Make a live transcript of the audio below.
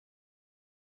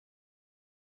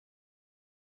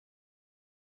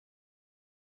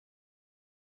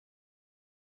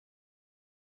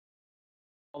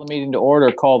Call the meeting to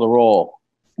order. Call the roll.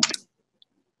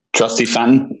 Trustee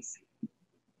Fenton.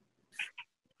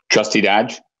 Trustee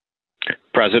Dodge.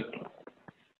 Present.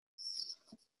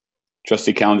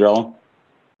 Trustee Calandrello.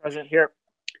 Present here.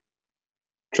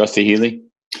 Trustee Healy.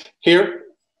 Here.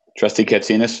 Trustee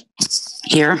Katsinas.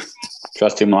 Here.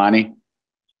 Trustee Milani.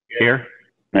 Here.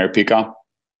 Mayor Pico.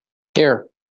 Here.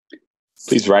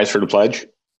 Please rise for the pledge.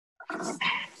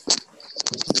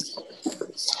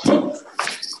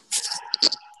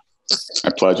 I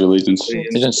pledge allegiance to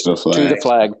the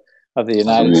flag of the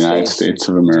United States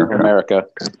of America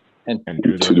and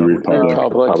to the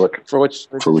republic for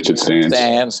which it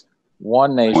stands,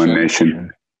 one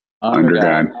nation, under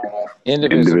God,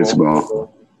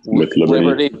 indivisible, with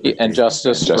liberty and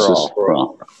justice for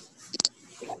all.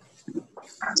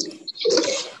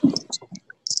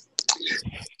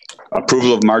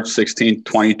 Approval of March 16th,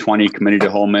 2020 Committee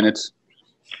to Whole minutes.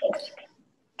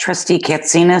 Trustee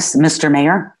Katsinas, Mr.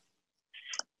 Mayor,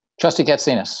 Trustee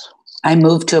Katsinas. I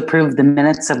move to approve the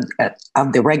minutes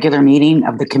of the regular meeting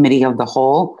of the Committee of the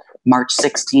Whole, March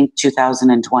 16th,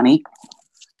 2020.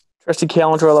 Trustee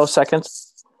Calandrello,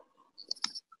 seconds.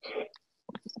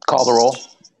 Call the roll.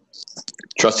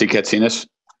 Trustee Katsinas.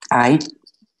 Aye.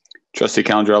 Trustee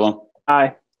Calandrello.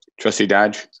 Aye. Trustee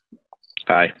Dodge.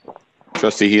 Aye.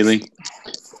 Trustee Healy.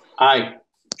 Aye.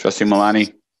 Trustee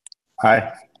Milani.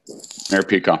 Aye. Mayor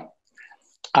Pico.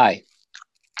 Aye.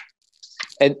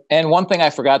 And one thing I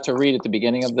forgot to read at the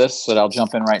beginning of this, that I'll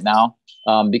jump in right now.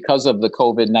 Because of the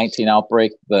COVID-19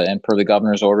 outbreak, and per the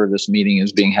governor's order, this meeting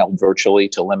is being held virtually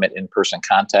to limit in-person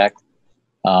contact.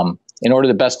 In order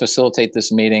to best facilitate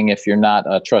this meeting, if you're not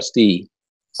a trustee,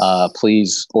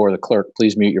 please, or the clerk,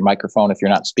 please mute your microphone if you're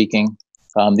not speaking.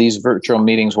 These virtual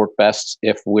meetings work best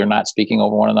if we're not speaking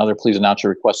over one another. Please announce your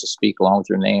request to speak along with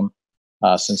your name,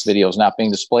 since video is not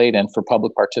being displayed. And for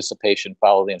public participation,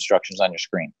 follow the instructions on your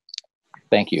screen.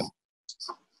 Thank you.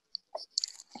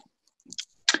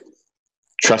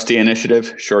 Trustee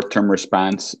initiative, short-term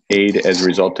response aid as a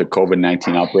result of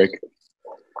COVID-19 outbreak.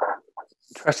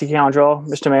 Trustee Calandrello,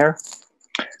 Mr. Mayor.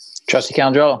 Trustee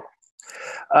Calandrello.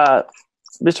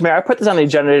 Mr. Mayor, I put this on the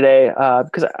agenda today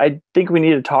because I think we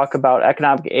need to talk about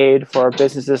economic aid for our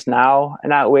businesses now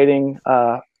and not waiting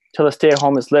till the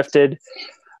stay-at-home is lifted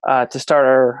to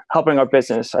start helping our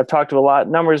business. I've talked to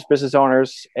numerous business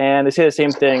owners, and they say the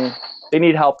same thing. They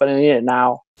need help, and they need it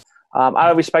now. Out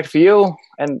of respect for you,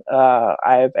 and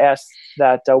I've asked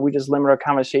that we just limit our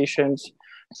conversations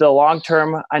to the long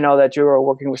term. I know that you are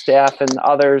working with staff and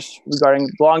others regarding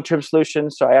long-term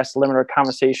solutions, so I asked to limit our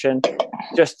conversation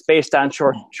just based on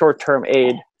short-term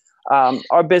aid.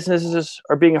 Our businesses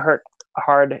are being hurt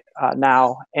hard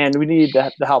now, and we need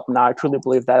the help now. I truly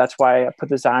believe that. That's why I put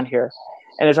this on here.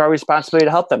 And it's our responsibility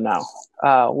to help them now.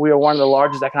 We are one of the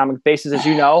largest economic bases, as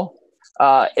you know,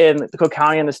 in the Cook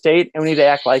County and the state, and we need to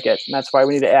act like it. And that's why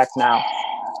we need to act now.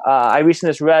 I recently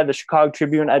just read the Chicago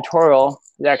Tribune editorial,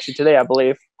 actually today, I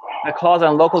believe, that calls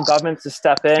on local governments to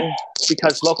step in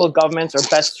because local governments are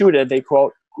best suited, they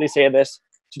say this,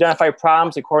 to identify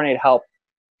problems and coordinate help.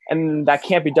 And that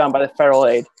can't be done by the federal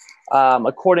aid.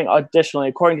 Additionally,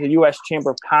 according to the U.S.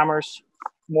 Chamber of Commerce,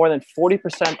 more than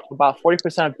 40%, about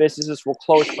 40% of businesses will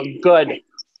close for good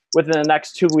within the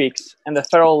next 2 weeks. And the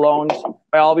federal loans,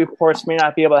 by all reports, may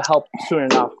not be able to help soon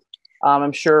enough.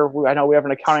 I'm sure, I know we have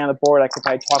an accounting on the board. I could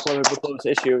probably talk a little bit about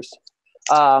those issues.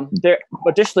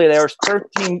 Additionally, there was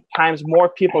 13 times more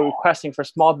people requesting for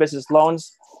small business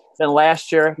loans than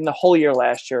the whole year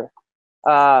last year.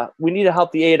 We need to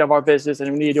help the aid of our business,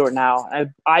 and we need to do it now.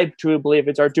 I truly believe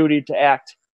it's our duty to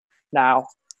act now.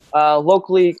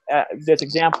 Locally, there's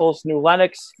examples: New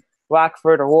Lenox,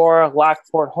 Rockford, Aurora,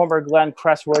 Lockport, Homer, Glen,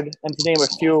 Crestwood, and to name a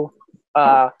few.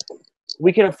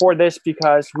 We can afford this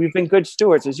because we've been good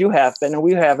stewards, as you have been, and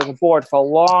we have as a board for a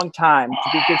long time to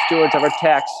be good stewards of our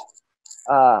tax,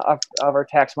 of our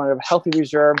tax money, of healthy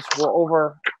reserves. We're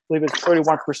over, I believe it's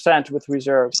 31% with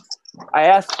reserves.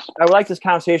 I would like this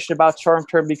conversation about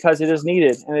short-term because it is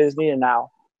needed, and it is needed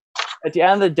now. At the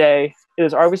end of the day, it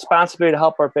is our responsibility to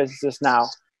help our businesses now.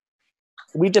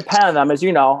 We depend on them, as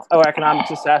you know, our economic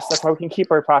success. That's why we can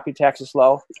keep our property taxes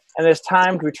low. And it's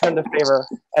time to return the favor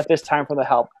at this time for the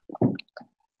help.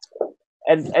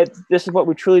 And this is what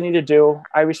we truly need to do.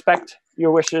 I respect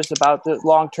your wishes about the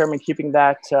long term and keeping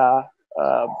that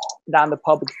not in the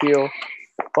public view,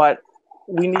 but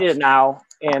we need it now.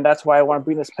 And that's why I want to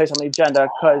bring this place on the agenda,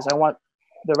 because I want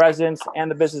the residents and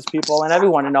the business people and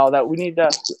everyone to know that we need to,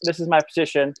 this is my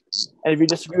position. And if you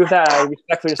disagree with that, I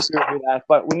respectfully disagree with that,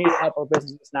 but we need to help our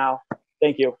businesses now.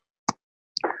 Thank you.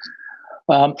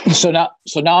 So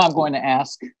now I'm going to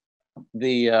ask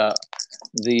the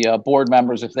the board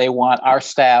members if they want our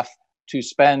staff to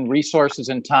spend resources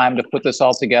and time to put this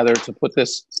all together, to put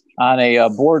this on a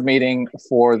board meeting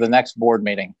for the next board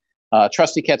meeting.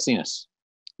 Trustee Katsinas.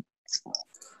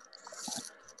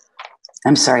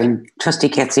 I'm sorry, Trustee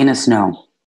Katsinas, no.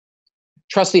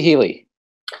 Trustee Healy.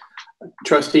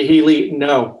 Trustee Healy,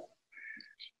 no.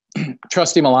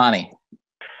 Trustee Milani.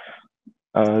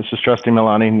 This is Trustee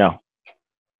Milani. No.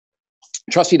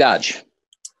 Trustee Dodge.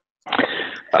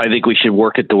 I think we should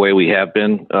work it the way we have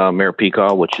been, Mayor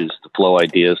Peacock, which is to flow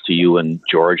ideas to you and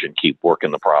George and keep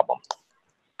working the problem.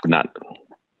 Not.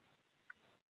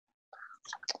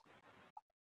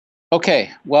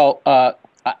 Okay, well,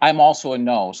 I'm also a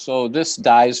no. So this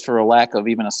dies for a lack of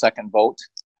even a second vote.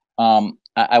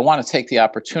 I want to take the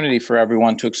opportunity for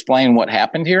everyone to explain what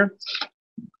happened here.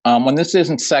 When this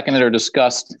isn't seconded or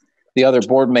discussed, the other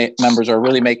board members are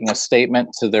really making a statement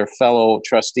to their fellow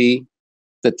trustee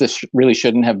that this really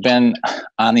shouldn't have been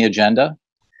on the agenda.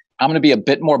 I'm going to be a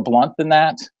bit more blunt than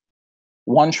that.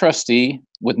 One trustee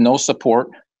with no support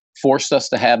forced us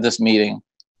to have this meeting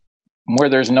where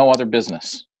there's no other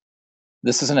business.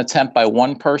 This is an attempt by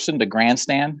one person to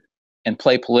grandstand and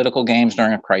play political games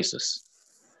during a crisis.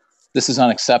 This is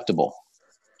unacceptable.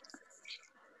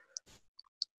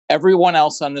 Everyone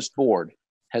else on this board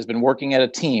has been working as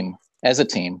a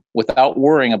team, without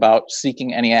worrying about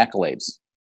seeking any accolades.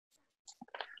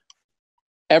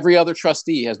 Every other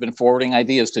trustee has been forwarding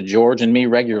ideas to George and me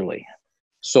regularly.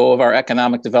 So have our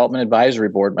Economic Development Advisory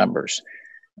Board members.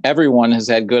 Everyone has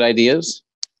had good ideas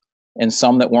and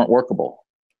some that weren't workable.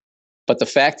 But the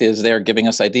fact is they're giving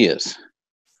us ideas.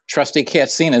 Trustee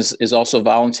Katsinas is also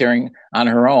volunteering on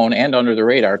her own and under the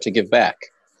radar to give back.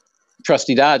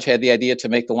 Trustee Dodge had the idea to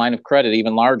make the line of credit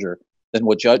even larger than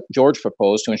what George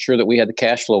proposed to ensure that we had the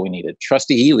cash flow we needed.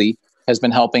 Trustee Healy has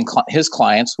been helping his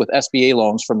clients with SBA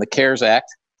loans from the CARES Act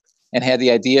and had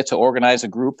the idea to organize a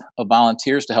group of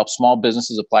volunteers to help small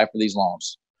businesses apply for these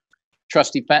loans.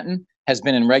 Trustee Fenton has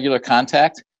been in regular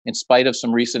contact in spite of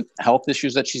some recent health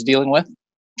issues that she's dealing with.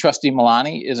 Trustee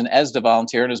Milani is an ESDA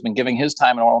volunteer and has been giving his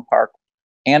time in Orland Park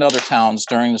and other towns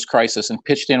during this crisis and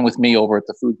pitched in with me over at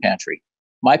the food pantry.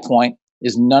 My point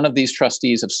is none of these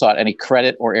trustees have sought any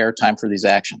credit or airtime for these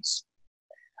actions.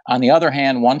 On the other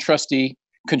hand, one trustee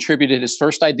contributed his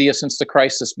first idea since the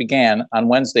crisis began on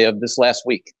Wednesday of this last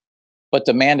week, but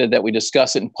demanded that we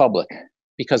discuss it in public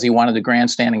because he wanted to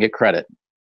grandstand and get credit.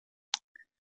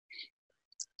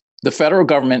 The federal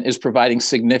government is providing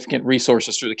significant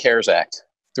resources through the CARES Act.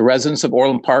 The residents of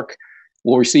Orland Park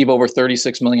will receive over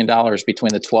 $36 million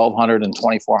between the $1,200 and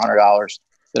 $2,400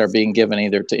 that are being given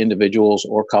either to individuals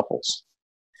or couples.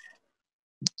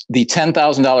 The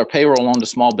 $10,000 payroll loan to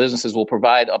small businesses will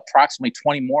provide approximately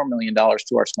 $20 more million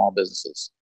to our small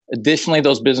businesses. Additionally,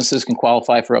 those businesses can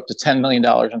qualify for up to $10 million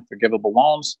in forgivable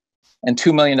loans and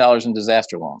 $2 million in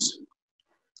disaster loans.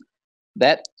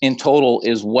 That in total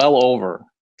is well over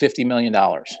 $50 million.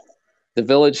 The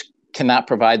village cannot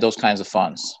provide those kinds of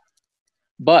funds.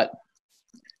 But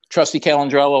Trustee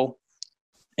Calandrello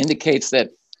indicates that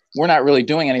we're not really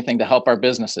doing anything to help our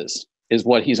businesses, is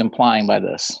what he's implying by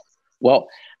this. Well,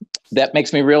 that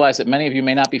makes me realize that many of you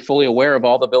may not be fully aware of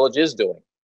all the village is doing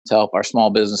to help our small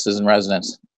businesses and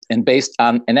residents. And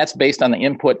that's based on the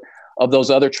input of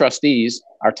those other trustees,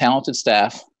 our talented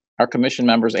staff, our commission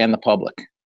members, and the public.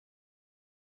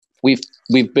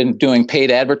 We've been doing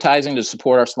paid advertising to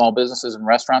support our small businesses and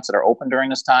restaurants that are open during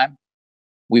this time.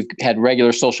 We've had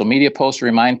regular social media posts to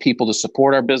remind people to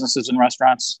support our businesses and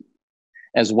restaurants,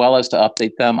 as well as to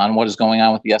update them on what is going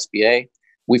on with the SBA.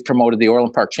 We've promoted the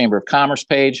Orland Park Chamber of Commerce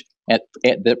page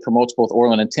that promotes both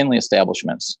Orland and Tinley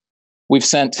establishments. We've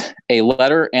sent a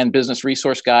letter and business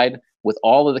resource guide with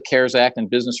all of the CARES Act and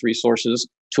business resources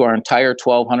to our entire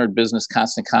 1,200 business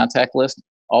constant contact list.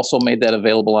 Also made that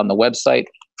available on the website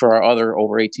for our other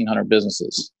over 1,800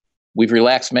 businesses. We've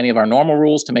relaxed many of our normal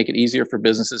rules to make it easier for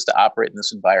businesses to operate in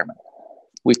this environment.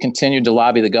 We've continued to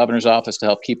lobby the governor's office to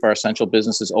help keep our essential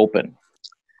businesses open.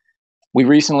 We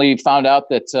recently found out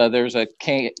that there's a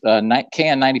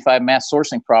KN95 mass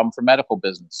sourcing problem for medical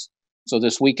business. So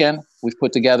this weekend, we've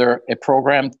put together a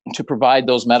program to provide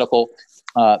those medical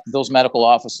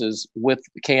offices with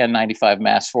KN95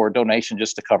 masks for a donation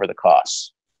just to cover the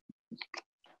costs.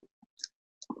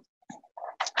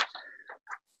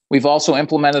 We've also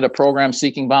implemented a program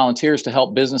seeking volunteers to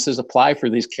help businesses apply for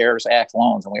these CARES Act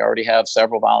loans, and we already have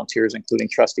several volunteers, including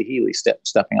Trustee Healy,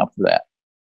 stepping up for that.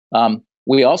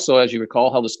 We also, as you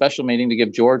recall, held a special meeting to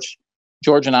give George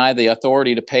and I the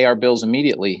authority to pay our bills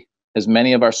immediately, as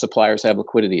many of our suppliers have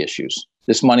liquidity issues.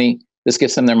 This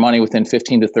gets them their money within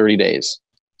 15 to 30 days.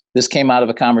 This came out of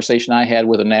a conversation I had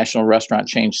with a national restaurant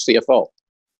chain CFO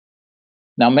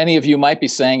Now, many of you might be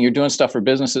saying you're doing stuff for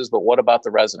businesses, but what about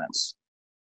the residents?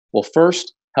 Well,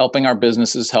 first, helping our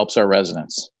businesses helps our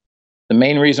residents. The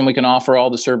main reason we can offer all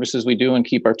the services we do and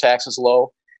keep our taxes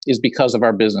low is because of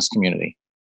our business community.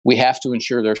 We have to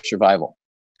ensure their survival.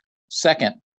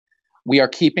 Second, we are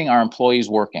keeping our employees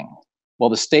working. While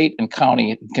the state and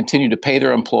county continue to pay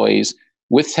their employees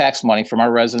with tax money from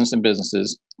our residents and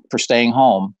businesses for staying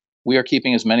home, we are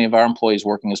keeping as many of our employees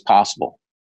working as possible.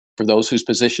 For those whose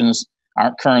positions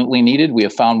aren't currently needed, we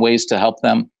have found ways to help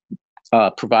them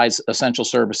provide essential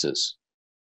services.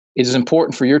 It is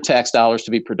important for your tax dollars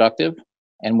to be productive,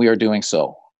 and we are doing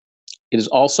so. It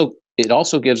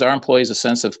also gives our employees a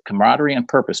sense of camaraderie and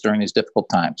purpose during these difficult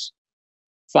times.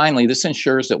 Finally, this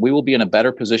ensures that we will be in a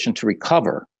better position to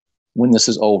recover when this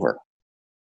is over.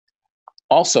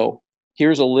 Also,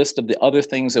 here's a list of the other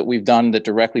things that we've done that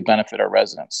directly benefit our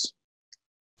residents.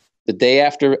 The day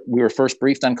after we were first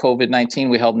briefed on COVID-19,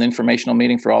 we held an informational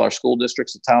meeting for all our school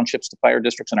districts, the townships, the fire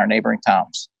districts, and our neighboring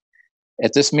towns.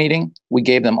 At this meeting, we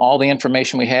gave them all the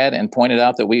information we had and pointed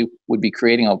out that we would be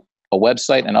creating a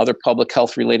website and other public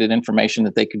health related information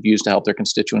that they could use to help their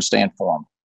constituents stay informed.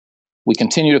 We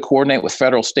continue to coordinate with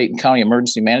federal, state, and county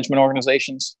emergency management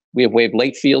organizations. We have waived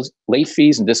late fees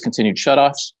and discontinued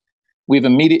shutoffs. We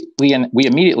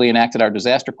immediately enacted our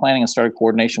disaster planning and started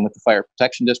coordination with the Fire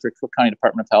Protection District, Cook County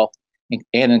Department of Health,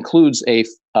 and includes a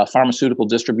pharmaceutical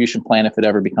distribution plan if it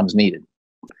ever becomes needed.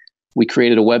 We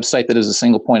created a website that is a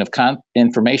single point of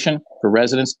information for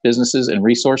residents, businesses, and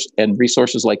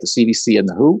resources like the CDC and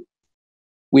the WHO.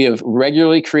 We have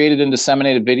regularly created and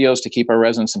disseminated videos to keep our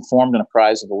residents informed and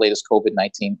apprised of the latest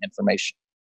COVID-19 information.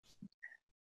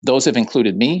 Those have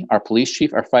included me, our police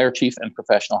chief, our fire chief, and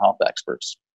professional health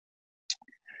experts.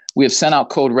 We have sent out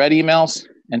code red emails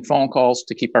and phone calls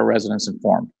to keep our residents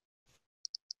informed.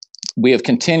 We have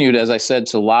continued, as I said,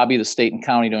 to lobby the state and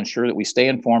county to ensure that we stay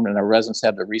informed and our residents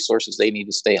have the resources they need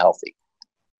to stay healthy.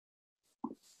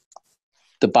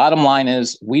 The bottom line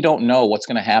is we don't know what's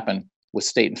going to happen with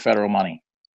state and federal money.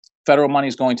 Federal money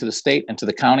is going to the state and to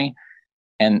the county,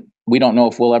 and we don't know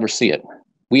if we'll ever see it.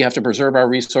 We have to preserve our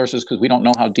resources because we don't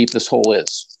know how deep this hole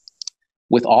is.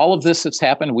 With all of this that's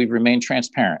happened, we've remained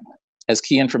transparent. As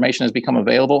key information has become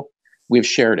available, we've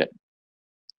shared it.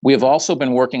 We have also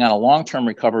been working on a long-term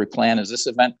recovery plan as this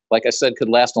event, like I said, could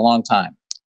last a long time.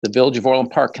 The Village of Orland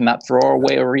Park cannot throw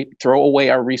away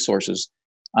our resources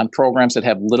on programs that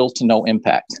have little to no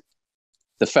impact.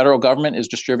 The federal government is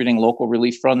distributing local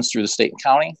relief funds through the state and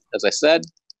county, as I said,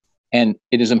 and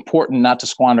it is important not to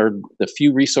squander the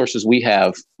few resources we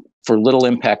have for little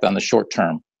impact on the short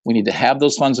term. We need to have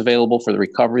those funds available for the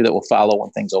recovery that will follow when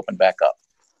things open back up.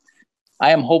 I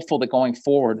am hopeful that going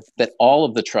forward, that all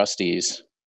of the trustees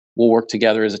will work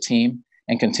together as a team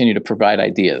and continue to provide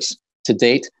ideas. To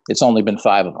date, it's only been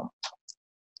 5 of them.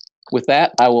 With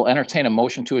that, I will entertain a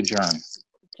motion to adjourn.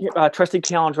 Trustee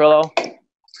Calandrello.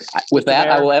 With that,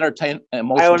 I will entertain a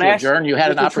motion to adjourn. You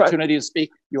had an opportunity to speak.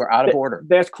 You are out of order.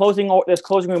 There's closing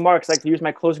remarks. I'd like to use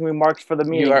my closing remarks for the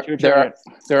meeting.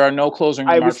 There are no closing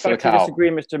remarks for the cow. I respectfully disagree,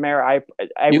 Mr. Mayor.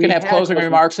 You can have closing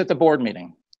remarks at the board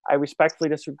meeting. I respectfully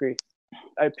disagree.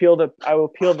 I will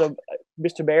appeal the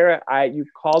Mr. Mayor. You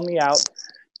called me out,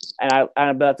 and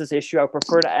about this issue. I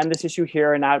prefer to end this issue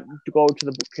here and not to go to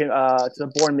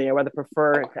the board meeting. I rather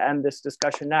prefer to end this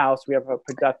discussion now so we have a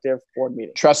productive board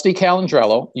meeting. Trustee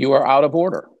Calandrello, you are out of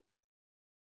order.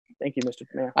 Thank you, Mr.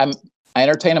 Mayor. I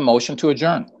entertain a motion to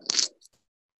adjourn.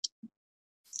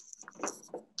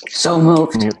 So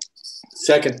moved.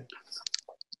 Second.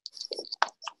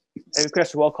 I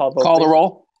request a roll call vote. Call the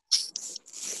roll.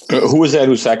 Who was that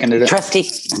who seconded it?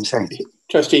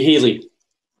 Trustee Healy.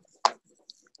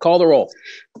 Call the roll.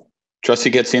 Trustee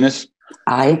Gatsinas?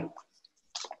 Aye.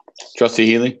 Trustee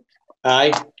Healy?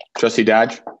 Aye. Trustee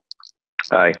Dodge?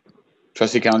 Aye.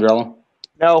 Trustee Calandrello?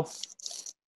 No.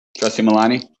 Trustee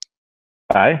Milani?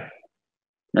 Aye.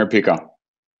 Mayor Pico?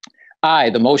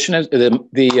 Aye. The motion is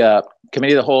the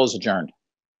committee of the whole is adjourned.